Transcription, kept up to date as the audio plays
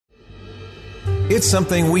It's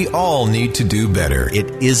something we all need to do better.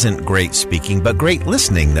 It isn't great speaking, but great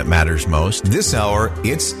listening that matters most. This hour,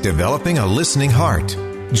 it's developing a listening heart.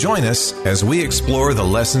 Join us as we explore the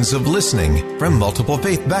lessons of listening from multiple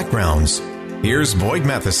faith backgrounds. Here's Boyd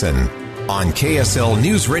Matheson on KSL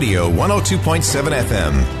News Radio 102.7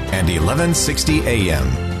 FM and 1160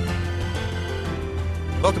 AM.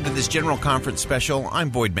 Welcome to this General Conference special.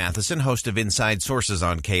 I'm Boyd Matheson, host of Inside Sources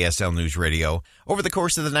on KSL News Radio. Over the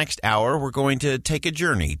course of the next hour, we're going to take a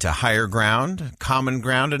journey to higher ground, common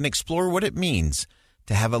ground, and explore what it means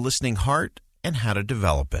to have a listening heart and how to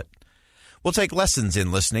develop it. We'll take lessons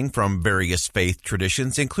in listening from various faith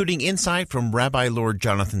traditions, including insight from Rabbi Lord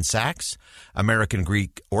Jonathan Sacks, American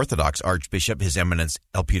Greek Orthodox Archbishop His Eminence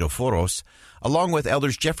Elpidophoros, along with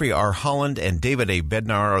Elders Jeffrey R. Holland and David A.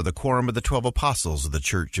 Bednar are the Quorum of the 12 Apostles of the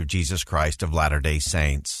Church of Jesus Christ of Latter-day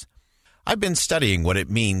Saints. I've been studying what it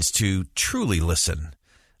means to truly listen.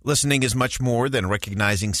 Listening is much more than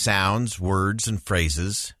recognizing sounds, words, and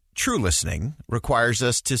phrases. True listening requires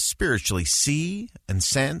us to spiritually see and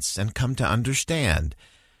sense and come to understand.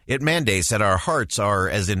 It mandates that our hearts are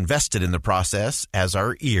as invested in the process as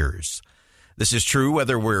our ears. This is true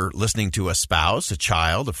whether we're listening to a spouse, a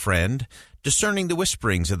child, a friend, discerning the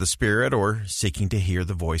whisperings of the Spirit, or seeking to hear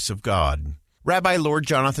the voice of God. Rabbi Lord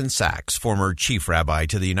Jonathan Sacks, former chief rabbi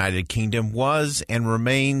to the United Kingdom, was and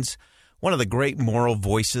remains one of the great moral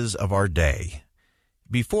voices of our day.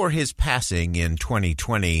 Before his passing in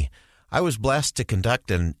 2020, I was blessed to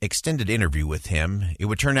conduct an extended interview with him. It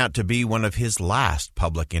would turn out to be one of his last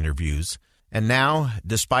public interviews. And now,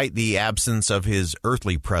 despite the absence of his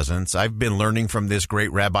earthly presence, I've been learning from this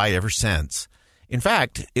great rabbi ever since. In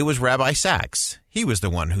fact, it was Rabbi Sacks. He was the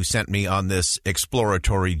one who sent me on this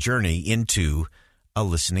exploratory journey into a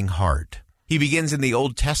listening heart. He begins in the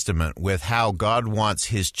Old Testament with how God wants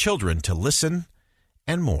his children to listen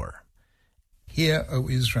and more. Hear, O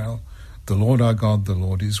Israel, the Lord our God, the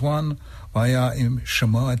Lord is one. Vaya'im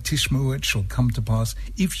Shema Tishmu, it shall come to pass,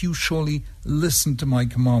 if you surely listen to my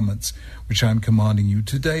commandments, which I am commanding you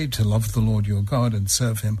today, to love the Lord your God and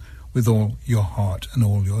serve him with all your heart and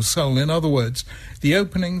all your soul. In other words, the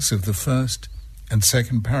openings of the first and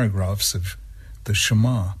second paragraphs of the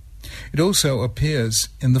Shema. It also appears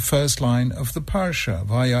in the first line of the parasha,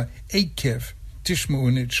 Vaya'ikev Tishmu,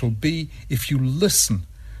 and it shall be if you listen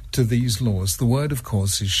to these laws. The word, of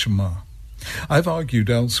course, is Shema. I've argued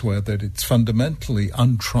elsewhere that it's fundamentally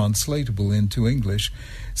untranslatable into English,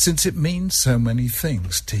 since it means so many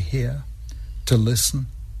things: to hear, to listen,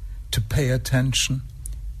 to pay attention,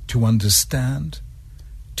 to understand,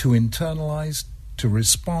 to internalize, to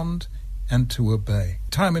respond, and to obey.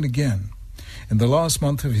 Time and again, in the last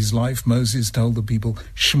month of his life, Moses told the people,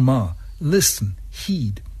 Shema, listen,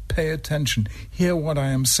 heed, pay attention, hear what I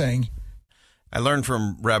am saying. I learned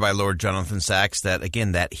from Rabbi Lord Jonathan Sacks that,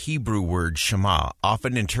 again, that Hebrew word Shema,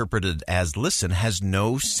 often interpreted as listen, has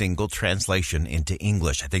no single translation into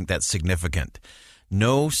English. I think that's significant.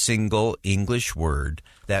 No single English word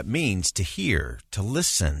that means to hear, to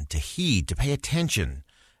listen, to heed, to pay attention,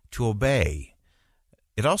 to obey.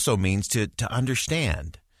 It also means to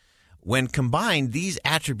understand. When combined, these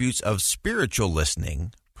attributes of spiritual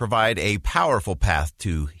listening provide a powerful path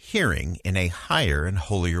to hearing in a higher and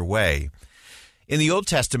holier way. In the Old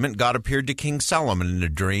Testament, God appeared to King Solomon in a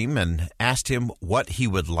dream and asked him what he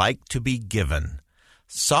would like to be given.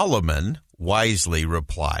 Solomon wisely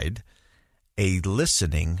replied, a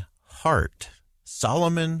listening heart.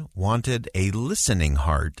 Solomon wanted a listening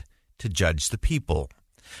heart to judge the people.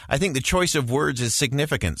 I think the choice of words is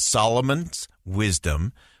significant. Solomon's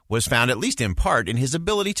wisdom was found, at least in part, in his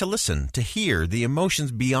ability to listen, to hear the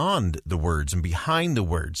emotions beyond the words and behind the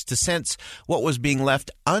words, to sense what was being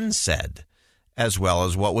left unsaid, as well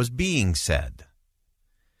as what was being said.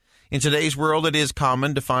 In today's world, it is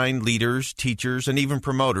common to find leaders, teachers, and even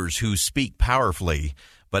promoters who speak powerfully,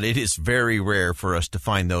 but it is very rare for us to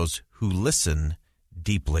find those who listen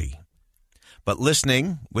deeply. But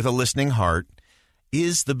listening with a listening heart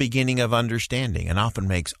is the beginning of understanding and often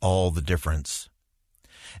makes all the difference.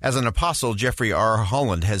 As an apostle, Jeffrey R.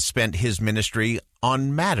 Holland has spent his ministry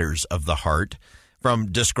on matters of the heart,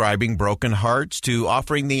 from describing broken hearts to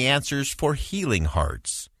offering the answers for healing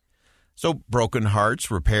hearts. So broken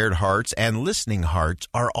hearts, repaired hearts, and listening hearts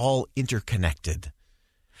are all interconnected.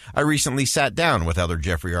 I recently sat down with Elder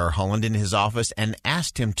Jeffrey R. Holland in his office and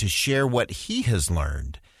asked him to share what he has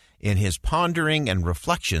learned in his pondering and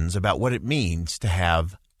reflections about what it means to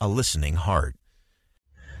have a listening heart.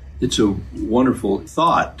 It's a wonderful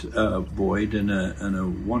thought, Boyd, and a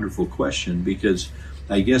wonderful question, because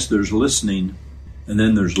I guess there's listening and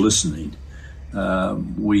then there's listening.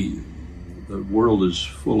 The world is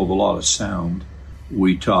full of a lot of sound,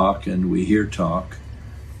 we talk and we hear talk,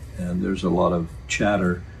 and there's a lot of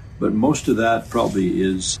chatter. But most of that probably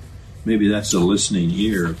is, maybe that's a listening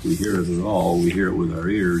ear. If we hear it at all, we hear it with our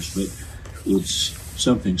ears. But it's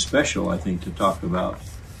something special, I think, to talk about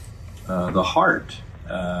the heart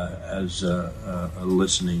as a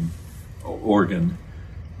listening organ,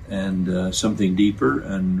 and something deeper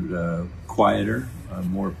and quieter,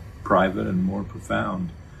 more private and more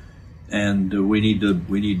profound. And we need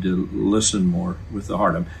to listen more with the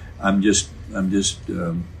heart. I'm just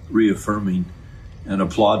reaffirming and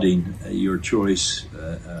applauding your choice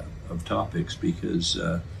of topics, because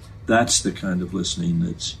that's the kind of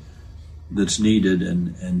listening that's needed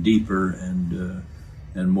and deeper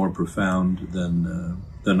and more profound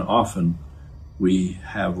than often we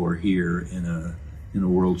have or hear in a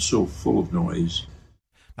world so full of noise.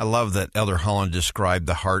 I love that Elder Holland described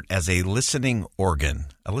the heart as a listening organ,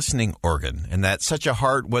 and that such a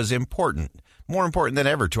heart was important, more important than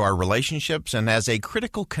ever to our relationships, and as a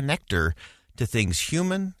critical connector to things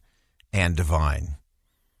human and divine.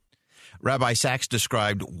 Rabbi Sacks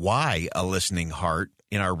described why a listening heart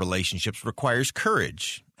in our relationships requires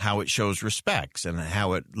courage, how it shows respect, and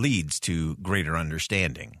how it leads to greater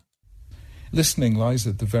understanding. Listening lies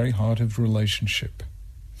at the very heart of relationship.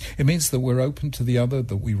 It means that we're open to the other,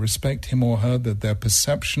 that we respect him or her, that their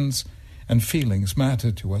perceptions and feelings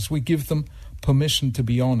matter to us. We give them permission to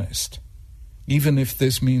be honest, even if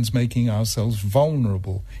this means making ourselves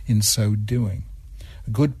vulnerable in so doing. A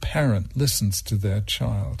good parent listens to their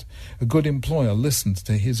child. A good employer listens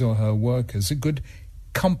to his or her workers. A good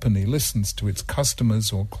company listens to its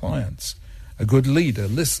customers or clients. A good leader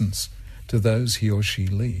listens to those he or she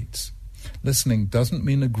leads. Listening doesn't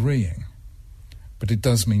mean agreeing, but it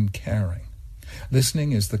does mean caring.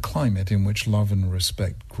 Listening is the climate in which love and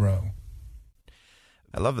respect grow.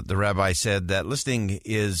 I love that the rabbi said that listening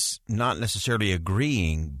is not necessarily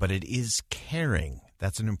agreeing, but it is caring.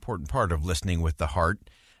 That's an important part of listening with the heart.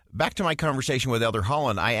 Back to my conversation with Elder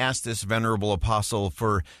Holland, I asked this venerable apostle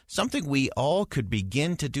for something we all could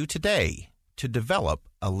begin to do today to develop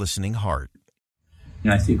a listening heart.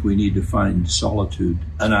 And I think we need to find solitude.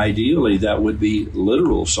 And ideally, that would be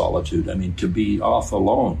literal solitude. I mean, to be off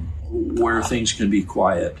alone, where things can be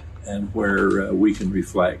quiet and where we can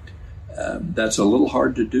reflect. That's a little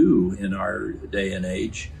hard to do in our day and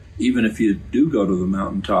age. Even if you do go to the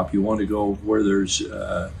mountaintop, you want to go where there's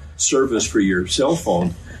service for your cell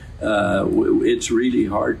phone. It's really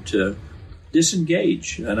hard to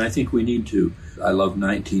disengage, and I think we need to. I love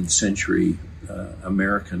 19th century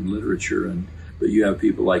American literature, but you have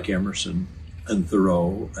people like Emerson and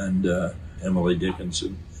Thoreau and Emily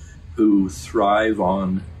Dickinson who thrive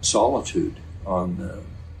on solitude, on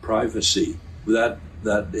privacy. That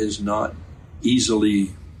is not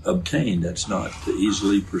easily obtained. That's not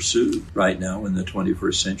easily pursued right now in the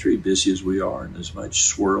 21st century, busy as we are and as much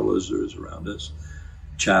swirl as there is around us,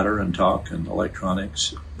 chatter and talk and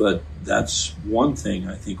electronics. But that's one thing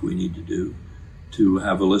I think we need to do to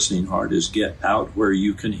have a listening heart, is get out where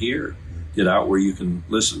you can hear, get out where you can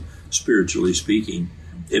listen, spiritually speaking.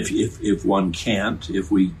 If one can't, if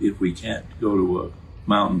we can't go to a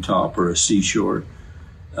mountaintop or a seashore,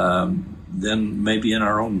 then maybe in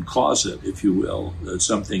our own closet, if you will,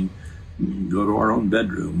 something, go to our own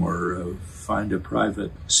bedroom or find a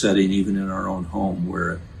private setting, even in our own home,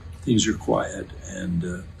 where things are quiet.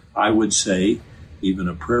 And I would say even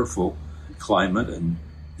a prayerful climate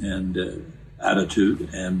and attitude,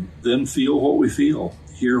 and then feel what we feel,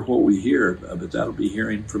 hear what we hear, but that'll be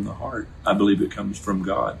hearing from the heart. I believe it comes from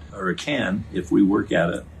God, or it can if we work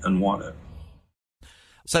at it and want it.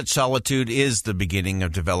 Such solitude is the beginning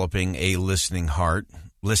of developing a listening heart.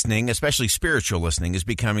 Listening, especially spiritual listening, is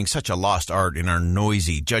becoming such a lost art in our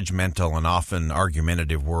noisy, judgmental, and often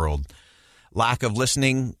argumentative world. Lack of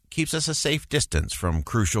listening keeps us a safe distance from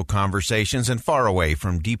crucial conversations and far away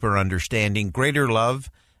from deeper understanding, greater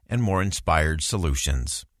love, and more inspired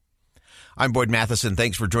solutions. I'm Boyd Matheson.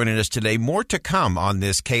 Thanks for joining us today. More to come on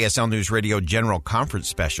this KSL News Radio General Conference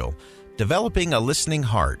special, Developing a Listening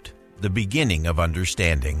Heart, the Beginning of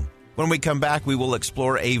Understanding. When we come back, we will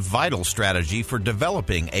explore a vital strategy for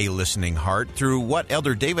developing a listening heart through what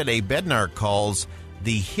Elder David A. Bednar calls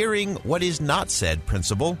the hearing what is not said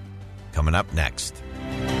principle. Coming up next.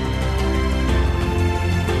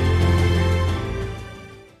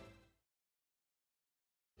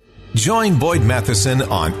 Join Boyd Matheson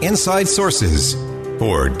on Inside Sources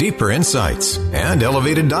for deeper insights and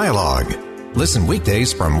elevated dialogue. Listen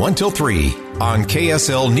weekdays from 1 till 3 on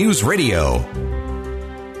KSL News Radio.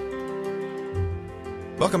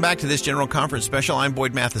 Welcome back to this General Conference special. I'm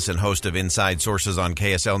Boyd Matheson, host of Inside Sources on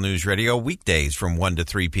KSL News Radio, weekdays from 1 to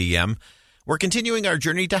 3 p.m. We're continuing our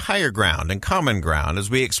journey to higher ground and common ground as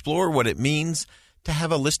we explore what it means to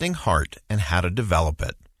have a listening heart and how to develop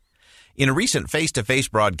it. In a recent face-to-face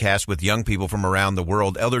broadcast with young people from around the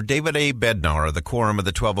world, Elder David A. Bednar of the Quorum of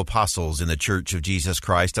the 12 Apostles in the Church of Jesus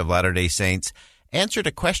Christ of Latter-day Saints answered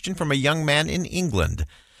a question from a young man in England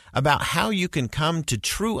about how you can come to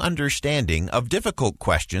true understanding of difficult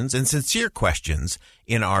questions and sincere questions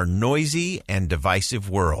in our noisy and divisive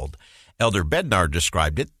world. Elder Bednar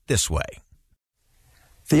described it this way.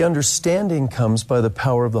 The understanding comes by the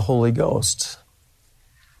power of the Holy Ghost.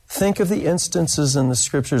 Think of the instances in the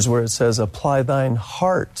Scriptures where it says, apply thine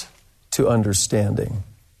heart to understanding.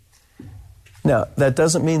 Now, that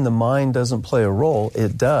doesn't mean the mind doesn't play a role.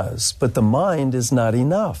 It does. But the mind is not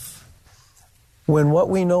enough. When what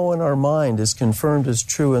we know in our mind is confirmed as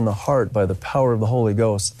true in the heart by the power of the Holy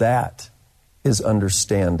Ghost, that is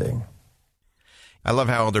understanding. I love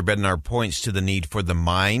how Elder Bednar points to the need for the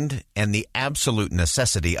mind and the absolute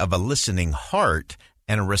necessity of a listening heart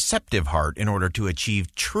and a receptive heart in order to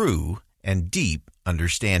achieve true and deep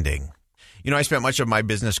understanding. You know, I spent much of my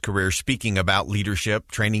business career speaking about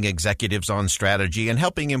leadership, training executives on strategy, and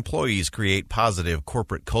helping employees create positive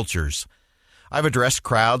corporate cultures. I've addressed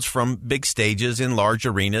crowds from big stages in large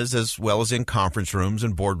arenas as well as in conference rooms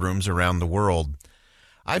and boardrooms around the world.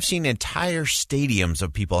 I've seen entire stadiums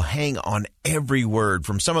of people hang on every word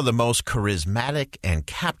from some of the most charismatic and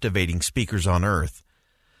captivating speakers on earth.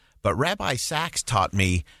 But Rabbi Sacks taught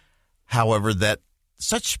me, however, that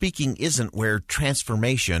such speaking isn't where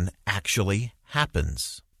transformation actually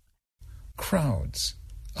happens. Crowds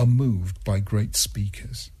are moved by great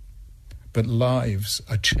speakers, but lives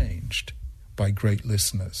are changed by great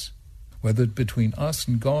listeners. Whether between us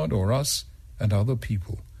and God or us and other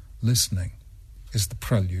people, listening is the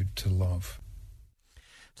prelude to love.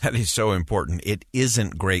 That is so important. It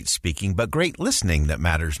isn't great speaking, but great listening that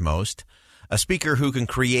matters most. A speaker who can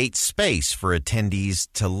create space for attendees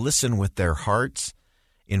to listen with their hearts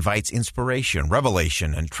invites inspiration,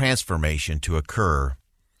 revelation, and transformation to occur.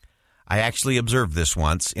 I actually observed this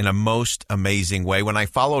once in a most amazing way when I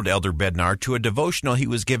followed Elder Bednar to a devotional he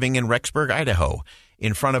was giving in Rexburg, Idaho,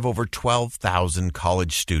 in front of over 12,000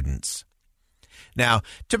 college students. Now,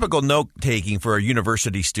 typical note-taking for a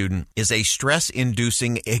university student is a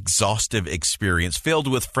stress-inducing, exhaustive experience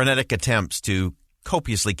filled with frenetic attempts to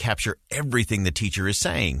copiously capture everything the teacher is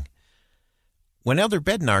saying. When Elder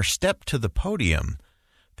Bednar stepped to the podium,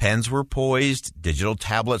 pens were poised, digital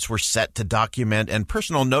tablets were set to document, and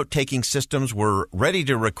personal note-taking systems were ready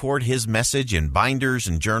to record his message in binders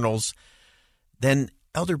and journals. Then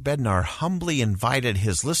Elder Bednar humbly invited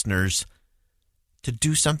his listeners to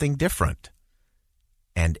do something different.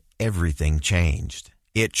 And everything changed.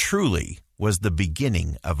 It truly was the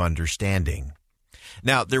beginning of understanding.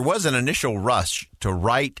 Now, there was an initial rush to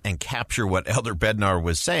write and capture what Elder Bednar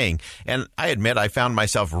was saying, and I admit I found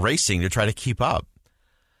myself racing to try to keep up.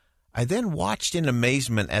 I then watched in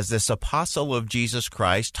amazement as this apostle of Jesus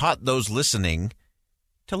Christ taught those listening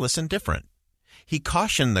to listen different. He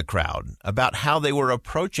cautioned the crowd about how they were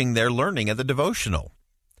approaching their learning of the devotional.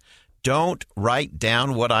 Don't write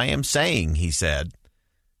down what I am saying, he said.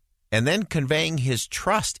 And then conveying his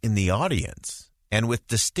trust in the audience. And with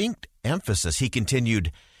distinct emphasis, he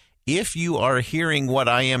continued, if you are hearing what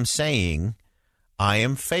I am saying, I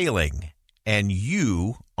am failing, and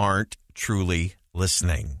you aren't truly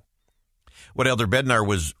listening. What Elder Bednar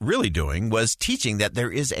was really doing was teaching that there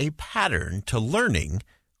is a pattern to learning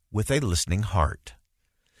with a listening heart.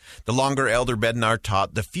 The longer Elder Bednar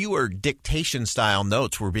taught, the fewer dictation-style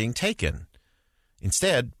notes were being taken.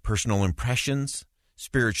 Instead, personal impressions,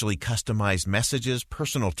 spiritually customized messages,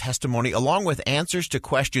 personal testimony, along with answers to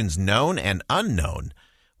questions known and unknown,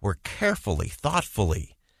 were carefully,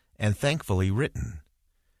 thoughtfully, and thankfully written.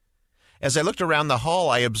 As I looked around the hall,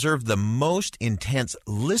 I observed the most intense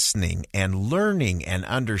listening and learning and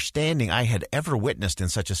understanding I had ever witnessed in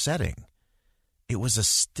such a setting. It was a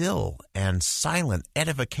still and silent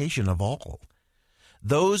edification of all.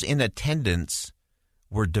 Those in attendance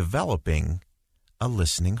were developing a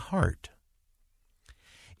listening heart.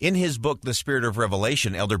 In his book, The Spirit of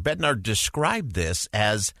Revelation, Elder Bednar described this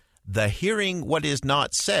as the hearing what is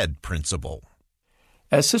not said principle.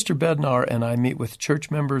 As Sister Bednar and I meet with church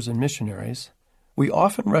members and missionaries, we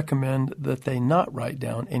often recommend that they not write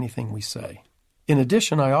down anything we say. In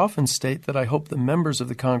addition, I often state that I hope the members of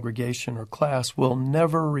the congregation or class will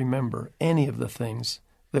never remember any of the things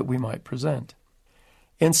that we might present.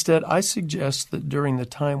 Instead, I suggest that during the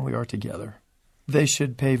time we are together, they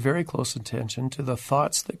should pay very close attention to the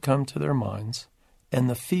thoughts that come to their minds and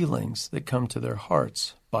the feelings that come to their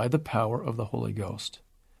hearts by the power of the Holy Ghost.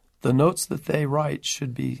 The notes that they write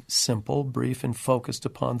should be simple, brief, and focused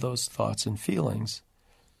upon those thoughts and feelings,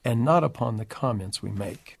 and not upon the comments we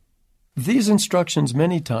make. These instructions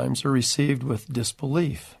many times are received with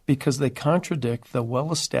disbelief because they contradict the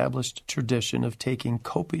well-established tradition of taking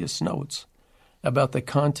copious notes about the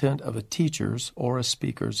content of a teacher's or a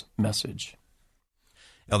speaker's message.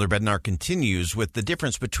 Elder Bednar continues with the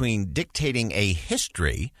difference between dictating a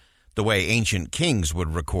history, the way ancient kings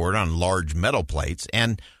would record on large metal plates,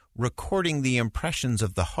 and recording the impressions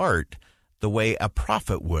of the heart, the way a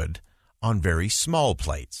prophet would on very small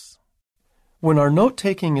plates. When our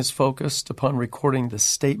note-taking is focused upon recording the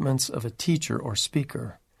statements of a teacher or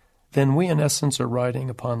speaker, then we in essence are writing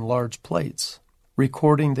upon large plates,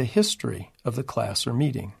 recording the history of the class or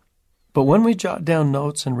meeting. But when we jot down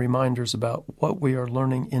notes and reminders about what we are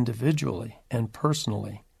learning individually and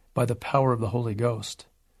personally by the power of the Holy Ghost,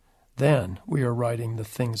 then we are writing the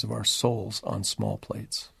things of our souls on small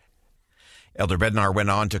plates. Elder Bednar went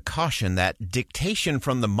on to caution that dictation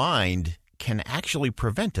from the mind can actually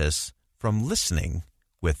prevent us from listening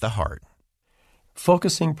with the heart.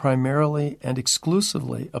 Focusing primarily and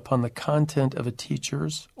exclusively upon the content of a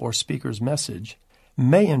teacher's or speaker's message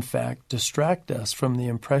may in fact distract us from the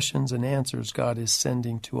impressions and answers God is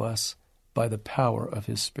sending to us by the power of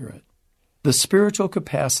His Spirit. The spiritual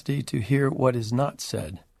capacity to hear what is not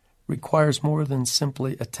said requires more than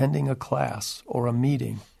simply attending a class or a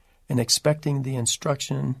meeting and expecting the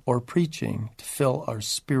instruction or preaching to fill our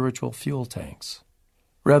spiritual fuel tanks.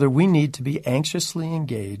 Rather, we need to be anxiously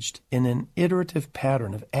engaged in an iterative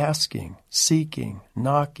pattern of asking, seeking,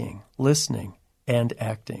 knocking, listening, and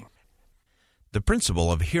acting. The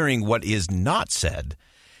principle of hearing what is not said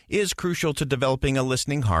is crucial to developing a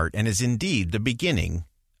listening heart and is indeed the beginning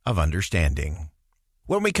of understanding.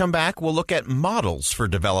 When we come back, we'll look at models for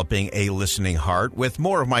developing a listening heart with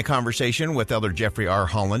more of my conversation with Elder Jeffrey R.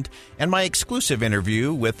 Holland and my exclusive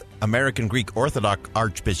interview with American Greek Orthodox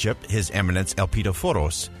Archbishop, His Eminence Elpidio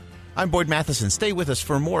Foros. I'm Boyd Matheson. Stay with us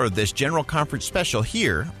for more of this General Conference special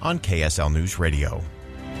here on KSL News Radio.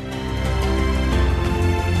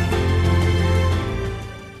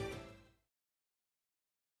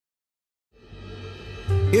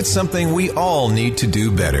 It's something we all need to do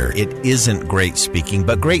better. It isn't great speaking,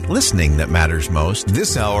 but great listening that matters most.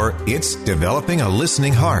 This hour, it's Developing a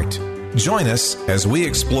Listening Heart. Join us as we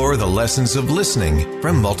explore the lessons of listening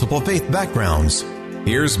from multiple faith backgrounds.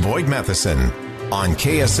 Here's Boyd Matheson on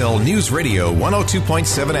KSL News Radio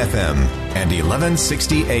 102.7 FM and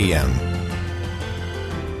 1160 AM.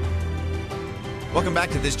 Welcome back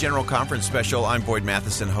to this General Conference special. I'm Boyd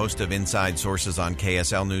Matheson, host of Inside Sources on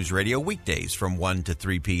KSL News Radio, weekdays from 1 to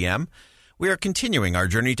 3 p.m. We are continuing our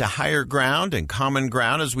journey to higher ground and common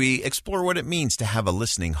ground as we explore what it means to have a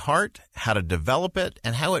listening heart, how to develop it,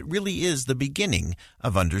 and how it really is the beginning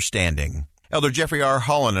of understanding. Elder Jeffrey R.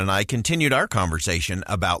 Holland and I continued our conversation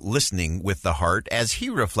about listening with the heart as he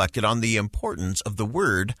reflected on the importance of the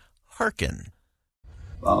word hearken.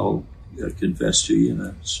 I'll confess to you in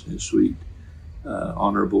a sweet,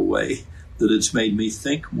 honorable way that it's made me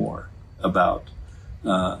think more about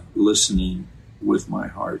listening with my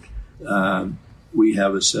heart. We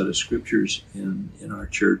have a set of scriptures in our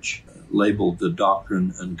church labeled the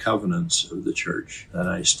Doctrine and Covenants of the Church. A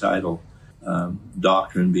nice title,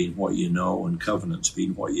 doctrine being what you know and covenants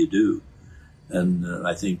being what you do. And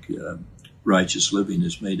I think righteous living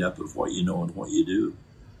is made up of what you know and what you do.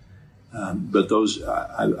 But those,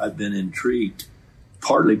 I've been intrigued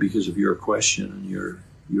partly because of your question and your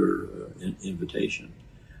invitation.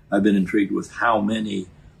 I've been intrigued with how many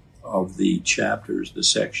of the chapters, the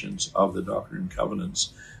sections of the Doctrine and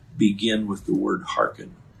Covenants begin with the word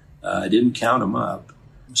hearken. I didn't count them up.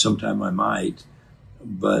 Sometime I might,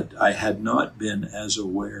 but I had not been as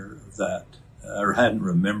aware of that, or hadn't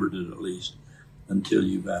remembered it at least, until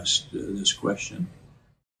you've asked this question.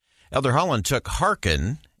 Elder Holland took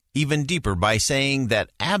hearken even deeper by saying that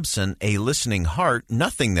absent a listening heart,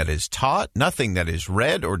 nothing that is taught, nothing that is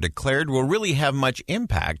read or declared will really have much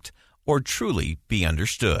impact or truly be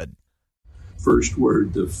understood. First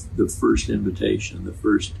word, the first invitation, the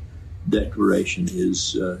first declaration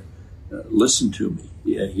is listen to me,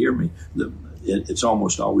 hear me. It's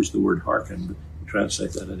almost always the word hearken, but you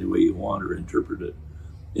translate that any way you want or interpret it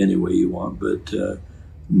any way you want. But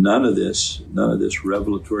none of this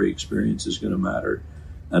revelatory experience is going to matter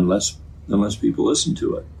unless people listen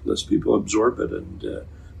to it, unless people absorb it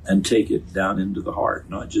and take it down into the heart,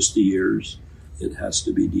 not just the ears. It has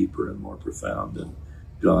to be deeper and more profound. And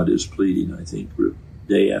God is pleading, I think,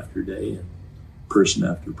 day after day and person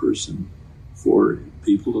after person for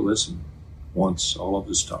people to listen, wants all of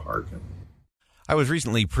us to hearken. I was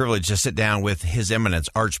recently privileged to sit down with His Eminence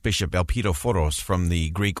Archbishop Elpidio Foros from the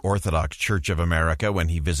Greek Orthodox Church of America when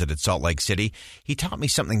he visited Salt Lake City. He taught me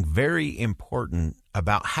something very important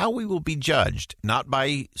about how we will be judged, not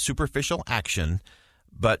by superficial action,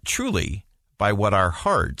 but truly by what our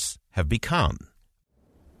hearts have become.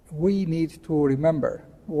 We need to remember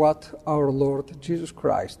what our Lord Jesus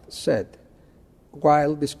Christ said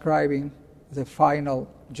while describing the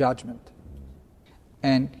final judgment.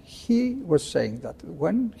 And he was saying that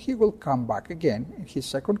when he will come back again in his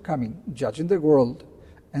second coming, judging the world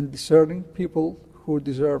and discerning people who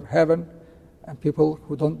deserve heaven and people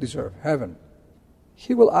who don't deserve heaven,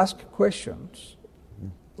 he will ask questions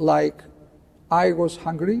like, I was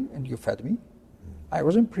hungry and you fed me. I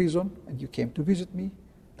was in prison and you came to visit me.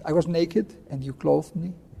 I was naked and you clothed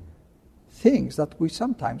me. Things that we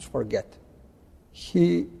sometimes forget.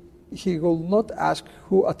 He will not ask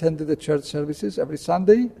who attended the church services every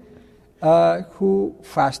Sunday, who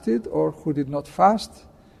fasted or who did not fast,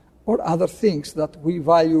 or other things that we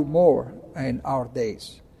value more in our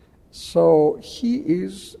days. So he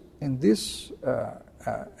is, in this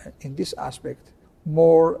aspect,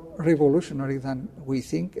 more revolutionary than we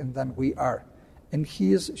think and than we are. And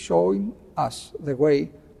he is showing us the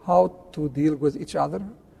way how to deal with each other,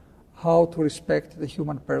 how to respect the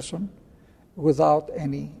human person without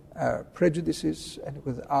any prejudices and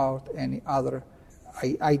without any other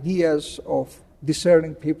ideas of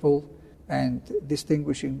discerning people and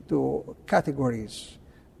distinguishing to categories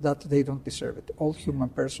that they don't deserve it. All human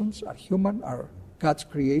persons are human, are God's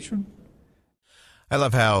creation. I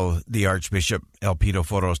love how the Archbishop Elpidio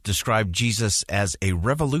Foros described Jesus as a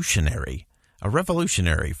revolutionary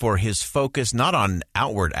for his focus not on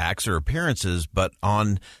outward acts or appearances, but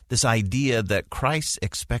on this idea that Christ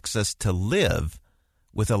expects us to live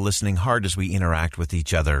with a listening heart as we interact with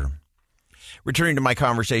each other. Returning to my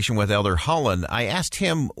conversation with Elder Holland, I asked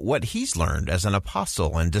him what he's learned as an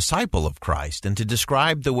apostle and disciple of Christ, and to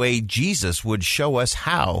describe the way Jesus would show us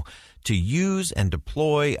how to use and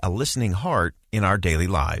deploy a listening heart in our daily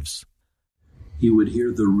lives. He would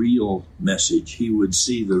hear the real message. He would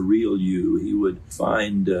see the real you. He would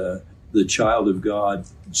find the child of God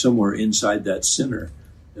somewhere inside that sinner.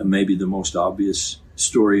 And maybe the most obvious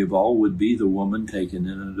story of all would be the woman taken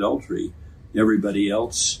in adultery. Everybody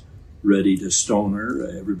else ready to stone her,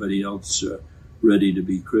 everybody else ready to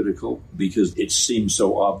be critical because it seems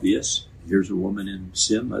so obvious. Here's a woman in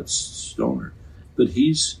sin, let's stone her. But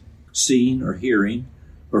he's seeing or hearing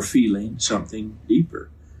or feeling something deeper.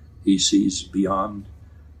 He sees beyond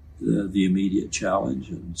the immediate challenge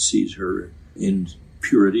and sees her in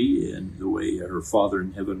purity in the way her Father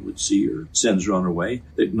in heaven would see her, sends her on her way,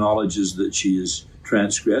 acknowledges that she is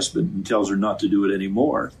transgressed, but tells her not to do it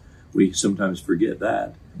anymore. We sometimes forget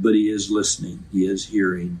that. But he is listening. He is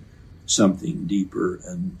hearing something deeper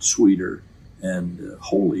and sweeter and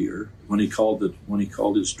holier. When he called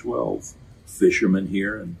his 12 fishermen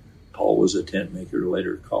here, and Paul was a tent maker,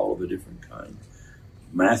 later call of a different kind.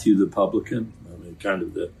 Matthew the publican, kind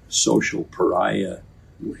of the social pariah.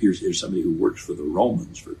 Here's somebody who works for the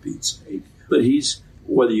Romans, for Pete's sake. But he's,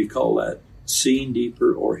 whether you call that seeing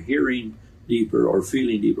deeper or hearing deeper or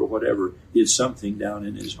feeling deeper, whatever, it's something down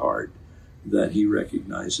in his heart that he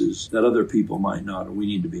recognizes that other people might not, and we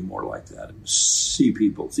need to be more like that. See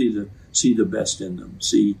people, see the best in them,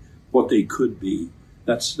 see what they could be.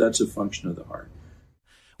 That's a function of the heart.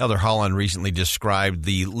 Elder Holland recently described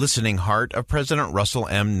the listening heart of President Russell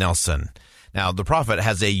M. Nelson. Now, the prophet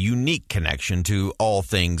has a unique connection to all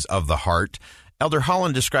things of the heart. Elder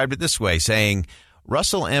Holland described it this way, saying,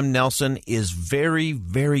 Russell M. Nelson is very,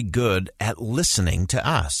 very good at listening to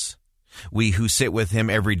us. We who sit with him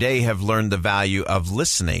every day have learned the value of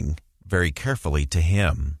listening very carefully to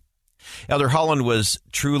him. Elder Holland was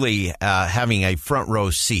truly having a front row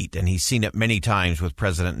seat, and he's seen it many times with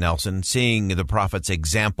President Nelson, seeing the prophet's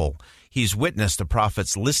example. He's witnessed the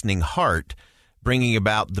prophet's listening heart, bringing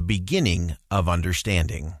about the beginning of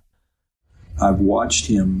understanding. I've watched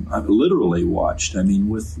him, I've literally watched,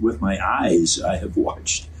 with my eyes, I have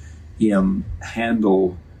watched him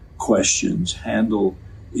handle questions, handle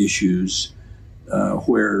issues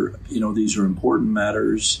where, these are important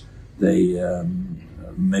matters. They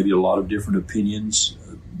maybe a lot of different opinions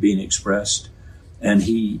being expressed, and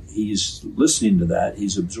he's listening to that,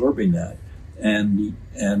 he's absorbing that, and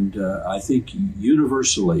I think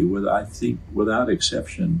universally, without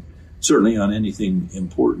exception, certainly on anything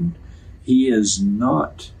important, he is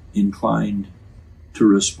not inclined to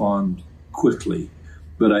respond quickly.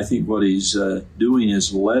 But I think what he's doing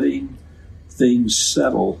is letting things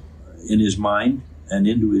settle in his mind and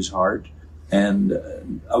into his heart, and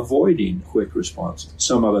avoiding quick response.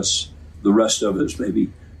 Some of us The rest of us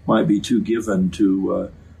might be too given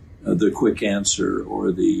to the quick answer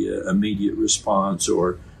or the immediate response,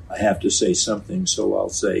 or I have to say something, so I'll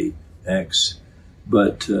say X.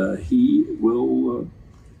 But he will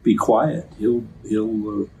be quiet.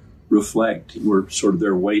 He'll reflect. We're sort of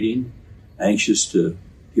there waiting, anxious to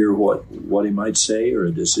hear what he might say or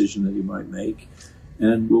a decision that he might make,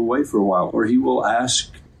 and we'll wait for a while. Or he will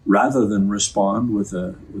ask, rather than respond with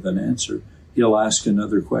an answer, he'll ask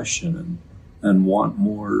another question and want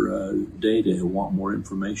more data, he'll want more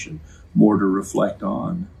information, more to reflect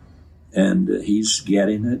on. And he's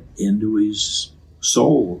getting it into his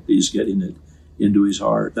soul. He's getting it into his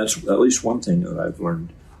heart. That's at least one thing that I've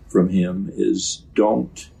learned from him is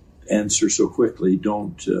don't answer so quickly.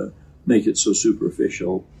 Don't make it so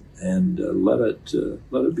superficial, and let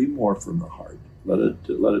it be more from the heart. Let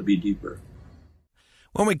it be deeper.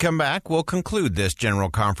 When we come back, we'll conclude this General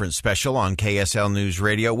Conference special on KSL News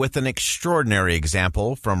Radio with an extraordinary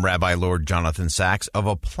example from Rabbi Lord Jonathan Sacks of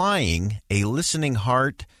applying a listening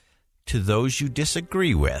heart to those you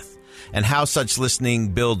disagree with, and how such listening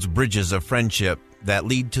builds bridges of friendship that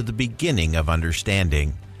lead to the beginning of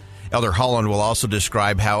understanding. Elder Holland will also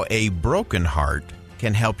describe how a broken heart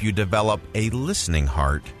can help you develop a listening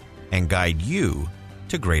heart and guide you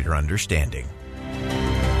to greater understanding.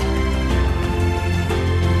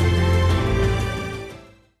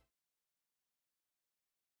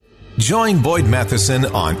 Join Boyd Matheson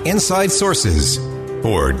on Inside Sources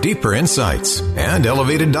for deeper insights and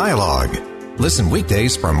elevated dialogue. Listen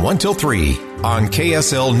weekdays from 1 till 3 on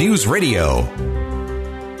KSL News Radio.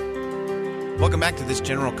 Welcome back to this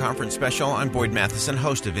General Conference special. I'm Boyd Matheson,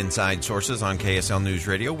 host of Inside Sources on KSL News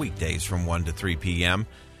Radio, weekdays from 1 to 3 p.m.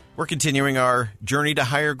 We're continuing our journey to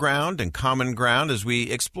higher ground and common ground as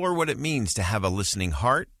we explore what it means to have a listening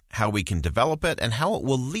heart, how we can develop it, and how it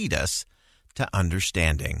will lead us to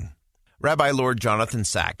understanding. Rabbi Lord Jonathan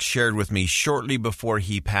Sacks shared with me shortly before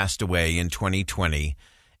he passed away in 2020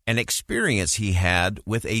 an experience he had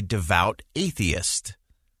with a devout atheist,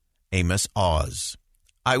 Amos Oz.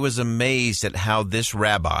 I was amazed at how this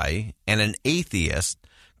rabbi and an atheist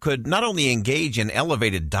could not only engage in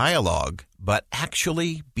elevated dialogue, but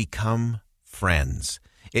actually become friends.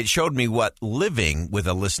 It showed me what living with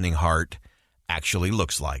a listening heart actually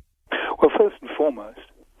looks like. Well, first and foremost,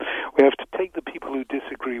 we have to take the people who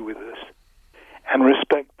disagree with us and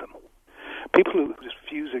respect them. People whose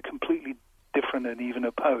views are completely different and even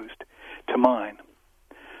opposed to mine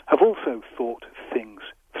have also thought things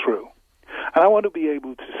through. And I want to be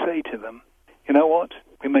able to say to them, you know what,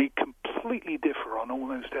 we may completely differ on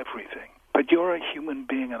almost everything, but you're a human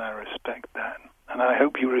being and I respect that. And I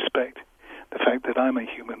hope you respect the fact that I'm a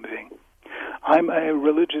human being. I'm a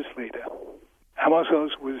religious leader. Amos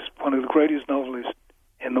Oz was one of the greatest novelists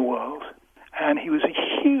in the world, and he was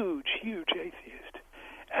a huge, huge atheist.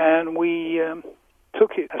 And we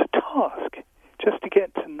took it as a task just to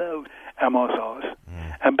get to know Amos Oz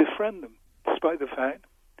and befriend them, despite the fact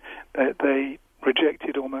that they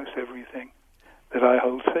rejected almost everything that I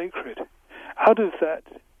hold sacred. Out of that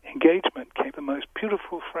engagement came the most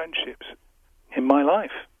beautiful friendships in my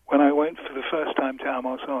life when I went for the first time to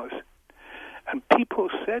Amos Oz. And people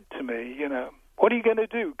said to me, you know, what are you going to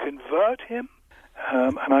do, convert him?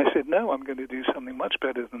 And I said, no, I'm going to do something much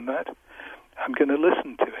better than that. I'm going to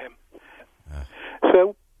listen to him.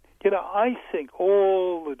 So, you know, I think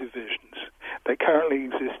all the divisions that currently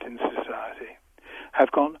exist in society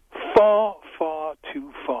have gone far, far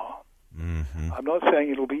too far. Mm-hmm. I'm not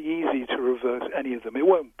saying it'll be easy to reverse any of them. It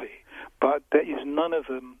won't be. But there is none of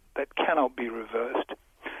them that cannot be reversed,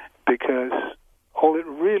 because all it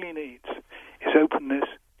really needs is openness,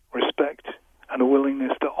 respect, and a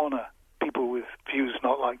willingness to honor people with views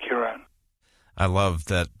not like your own. I love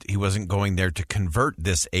that he wasn't going there to convert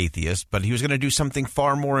this atheist, but he was going to do something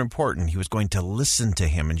far more important. He was going to listen to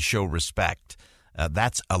him and show respect.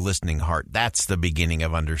 That's a listening heart. That's the beginning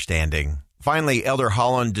of understanding. Finally, Elder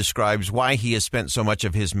Holland describes why he has spent so much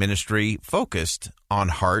of his ministry focused on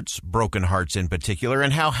hearts, broken hearts in particular,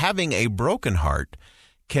 and how having a broken heart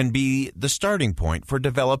can be the starting point for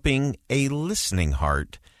developing a listening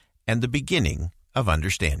heart and the beginning of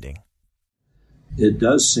understanding. It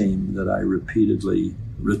does seem that I repeatedly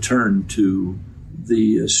return to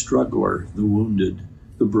the struggler, the wounded,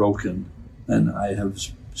 the broken, and I have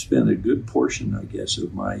spent a good portion, I guess,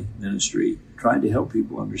 of my ministry trying to help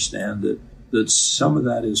people understand that some of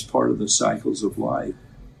that is part of the cycles of life.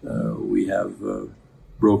 We have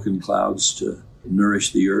broken clouds to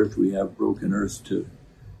nourish the earth. We have broken earth to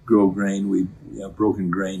grow grain. We have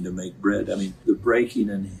broken grain to make bread. I mean, the breaking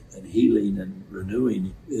and healing and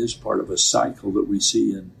renewing is part of a cycle that we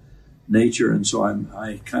see in nature. And so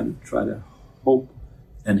I kind of try to hope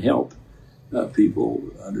and help people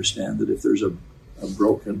understand that if there's a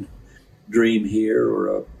broken dream here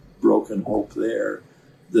or a broken hope there,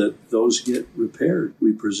 that those get repaired.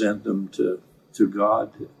 We present them to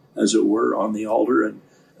God, as it were, on the altar, and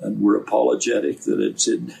we're apologetic that it's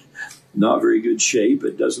in not very good shape.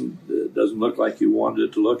 It doesn't look like you wanted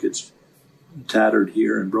it to look. It's tattered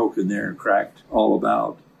here and broken there and cracked all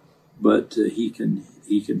about. But he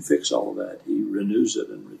can fix all of that. He renews it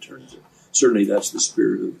and returns it. Certainly that's the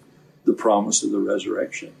spirit of the promise of the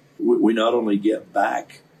resurrection. We not only get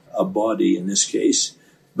back a body in this case,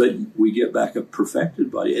 but we get back a perfected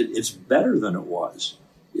body. It's better than it was.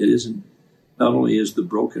 It isn't. Not only is the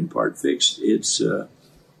broken part fixed, it's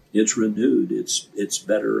renewed. It's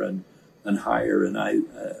better and higher and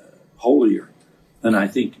holier. And I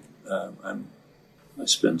think I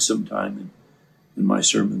spend some time in my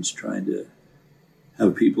sermons trying to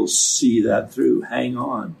have people see that through. Hang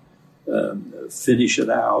on, finish it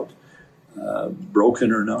out,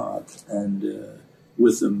 broken or not, and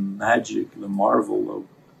with the magic, the marvel, the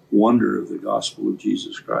wonder of the gospel of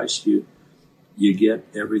Jesus Christ, you get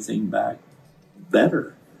everything back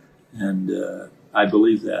better. And I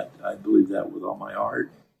believe that. I believe that with all my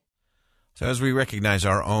heart. So as we recognize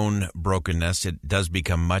our own brokenness, it does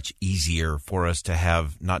become much easier for us to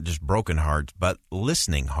have not just broken hearts, but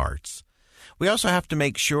listening hearts. We also have to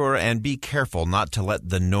make sure and be careful not to let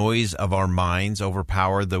the noise of our minds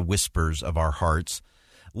overpower the whispers of our hearts.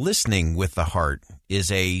 Listening with the heart is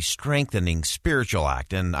a strengthening spiritual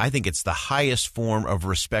act, and I think it's the highest form of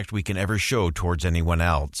respect we can ever show towards anyone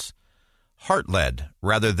else. Heart-led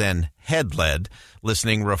rather than head-led,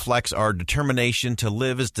 listening reflects our determination to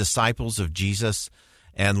live as disciples of Jesus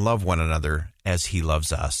and love one another as he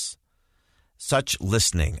loves us. Such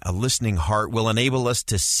listening, a listening heart, will enable us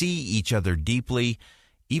to see each other deeply,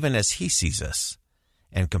 even as he sees us,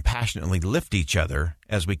 and compassionately lift each other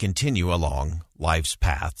as we continue along life's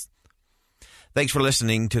path. Thanks for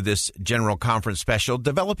listening to this General Conference special,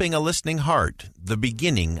 Developing a Listening Heart, the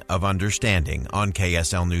Beginning of Understanding, on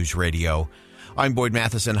KSL News Radio. I'm Boyd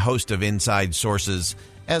Matheson, host of Inside Sources.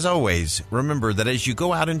 As always, remember that as you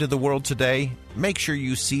go out into the world today, make sure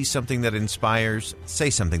you see something that inspires, say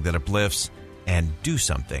something that uplifts, and do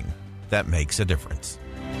something that makes a difference.